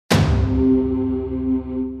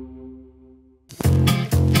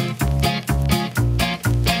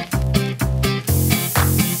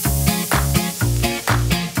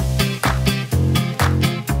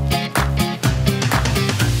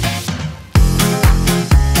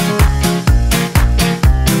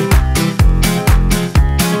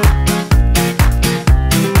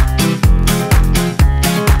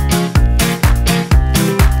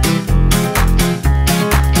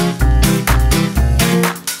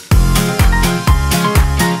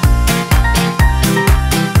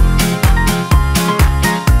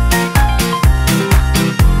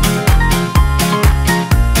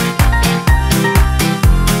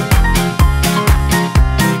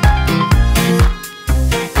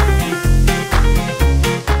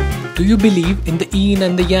Do you believe in the yin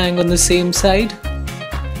and the yang on the same side?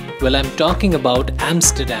 Well, I'm talking about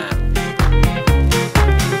Amsterdam.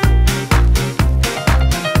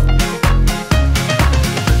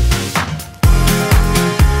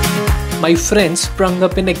 My friends sprung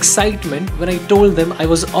up in excitement when I told them I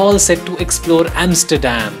was all set to explore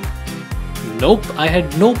Amsterdam. Nope, I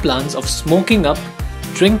had no plans of smoking up,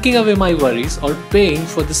 drinking away my worries, or paying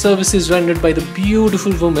for the services rendered by the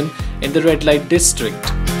beautiful woman in the red light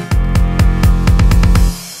district.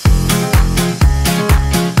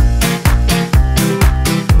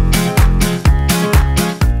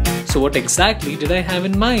 So what exactly did I have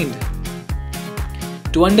in mind?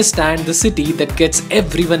 To understand the city that gets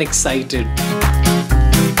everyone excited.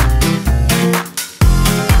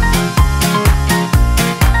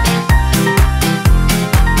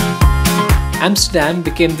 Amsterdam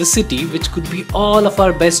became the city which could be all of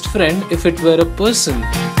our best friend if it were a person.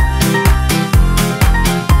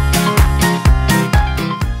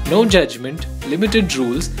 No judgment, limited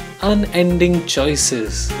rules, unending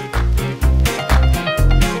choices.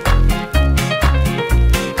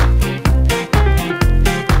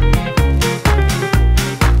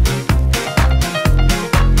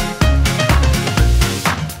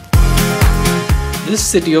 This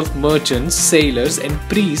city of merchants, sailors and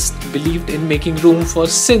priests believed in making room for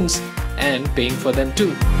sins and paying for them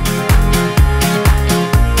too.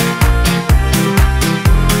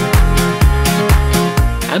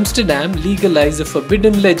 Amsterdam legalized the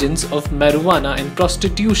forbidden legends of marijuana and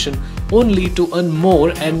prostitution only to earn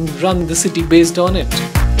more and run the city based on it.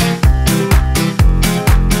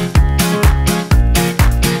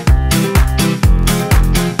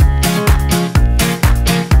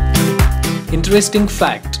 Interesting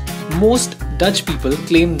fact, most Dutch people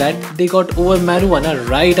claim that they got over marijuana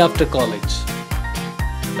right after college.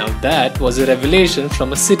 Now that was a revelation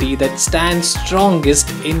from a city that stands strongest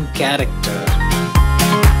in character.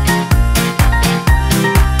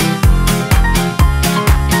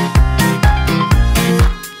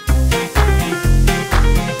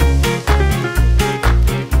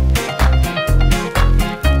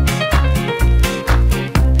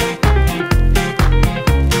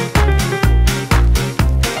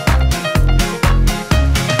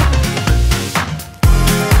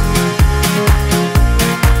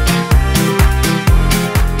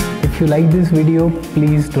 If you like this video,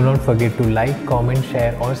 please do not forget to like, comment,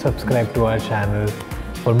 share or subscribe to our channel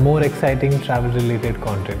for more exciting travel related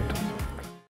content.